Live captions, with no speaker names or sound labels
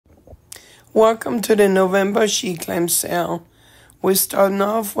Welcome to the November SHEGLAM sale. We're starting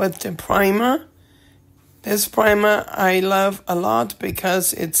off with the primer. This primer I love a lot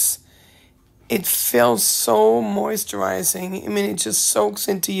because it feels so moisturizing. I mean, it just soaks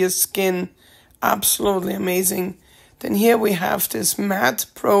into your skin. Absolutely amazing. Then here we have this Matte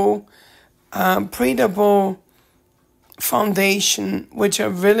Pro Breathable foundation, which I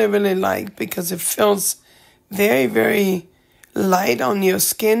really like because it feels very light on your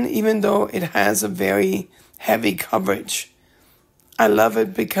skin, even though it has a very heavy coverage. I love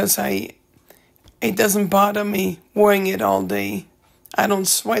it because it doesn't bother me wearing it all day. I don't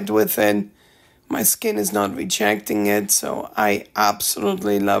sweat with it. My skin is not rejecting it, so I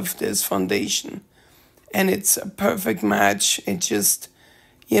absolutely love this foundation. And it's a perfect match. It just,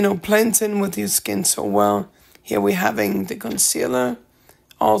 blends in with your skin so well. Here we're having the concealer,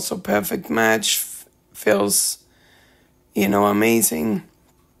 also perfect match, feels amazing.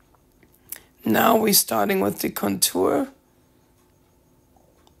 Now we're starting with the contour.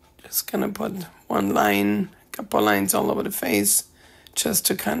 Just gonna put one line, a couple lines all over the face, just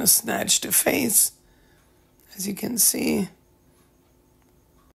to kind of snatch the face, as you can see.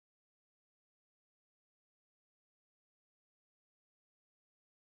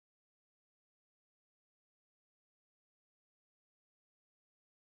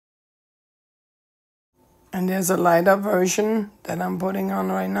 And there's a lighter version that I'm putting on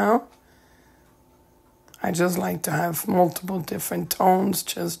right now. I just like to have multiple different tones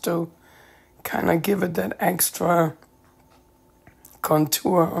just to kind of give it that extra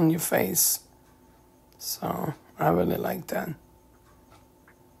contour on your face. So I really like that.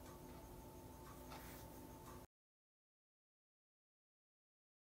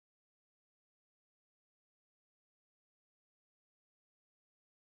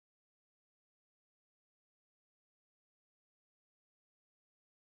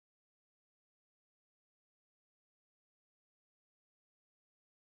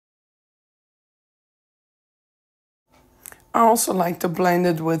 I also like to blend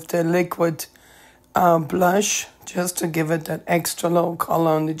it with the liquid blush just to give it that extra little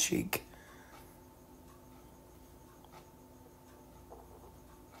color on the cheek.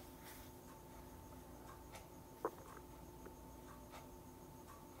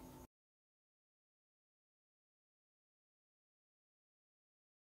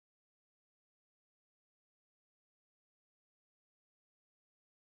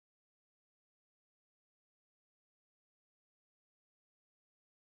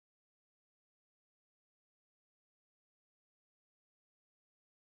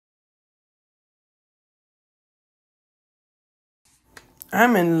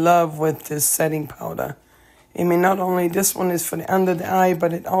 I'm in love with this setting powder. I mean, not only this one is for the under the eye,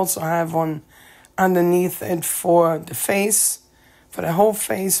 but it also have one underneath it for the face, for the whole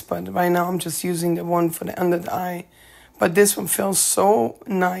face. But right now I'm just using the one for the under the eye. But this one feels so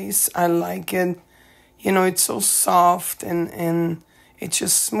nice. I like it. It's so soft and it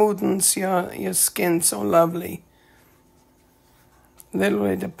just smoothens your skin so lovely.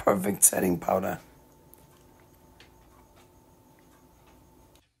 Literally the perfect setting powder.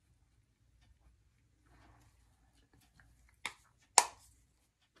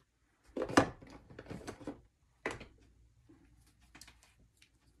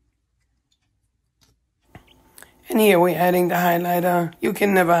 And here we're adding the highlighter. You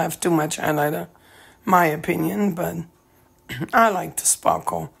can never have too much highlighter, my opinion, but I like to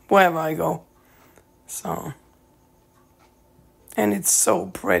sparkle wherever I go. So, and it's so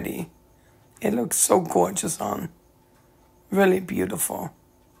pretty. It looks so gorgeous on. Really beautiful.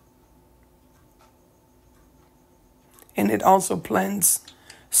 And it also blends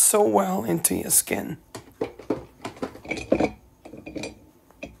so well into your skin.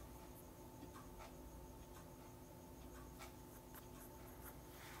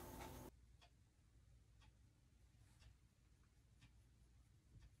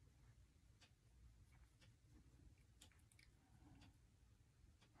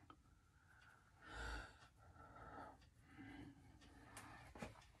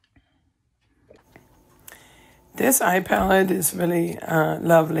 This eye palette is really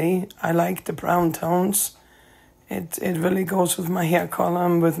lovely. I like the brown tones. It really goes with my hair color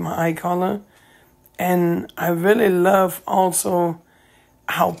and with my eye color. And I really love also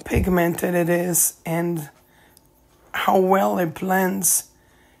how pigmented it is and how well it blends.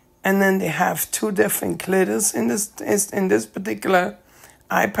 And then they have two different glitters in this particular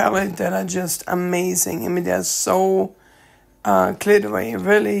eye palette that are just amazing. I mean, they're so glittery,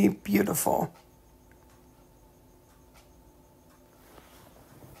 really beautiful.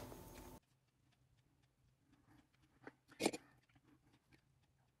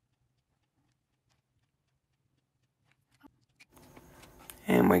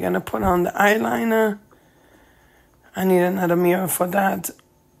 And we're going to put on the eyeliner. I need another mirror for that.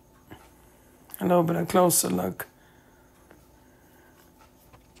 A little bit of closer look.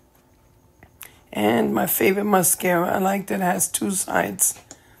 And my favorite mascara. I like that it has two sides.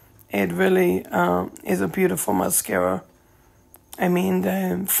 It really is a beautiful mascara. I mean,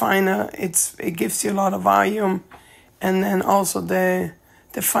 the finer, it gives you a lot of volume. And then also the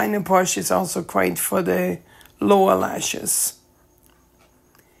finer brush is also great for the lower lashes.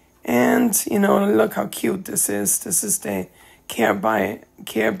 And, you know, look how cute this is. This is the Care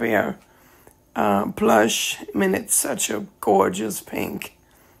Bear blush. I mean, it's such a gorgeous pink.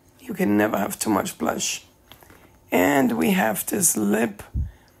 You can never have too much blush. And we have this lip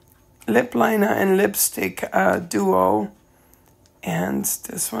liner and lipstick duo. And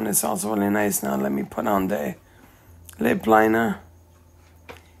this one is also really nice. Now let me put on the lip liner.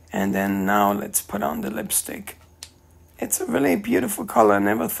 And then now let's put on the lipstick. It's a really beautiful color. I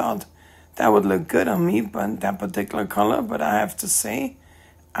never thought that would look good on me, but that particular color. But I have to say,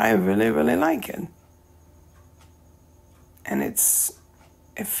 I really, really like it. And it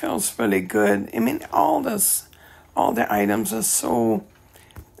feels really good. I mean, all the items are so,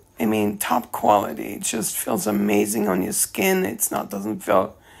 I mean, top quality. It just feels amazing on your skin. Doesn't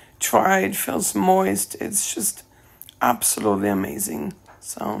feel dry. It feels moist. It's just absolutely amazing.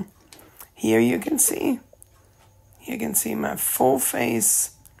 So here you can see my full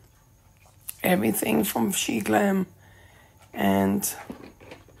face, everything from SHEGLAM, and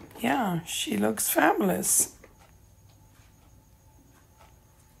yeah, she looks fabulous.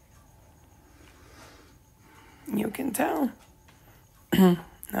 You can tell.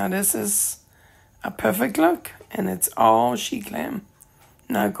 Now this is a perfect look, and it's all SHEGLAM.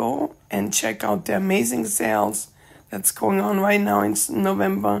 Now go and check out the amazing sales that's going on right now in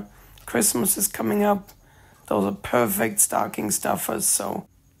November. Christmas is coming up. Those are perfect stocking stuffers. So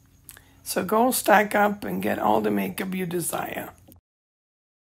go stack up and get all the makeup you desire.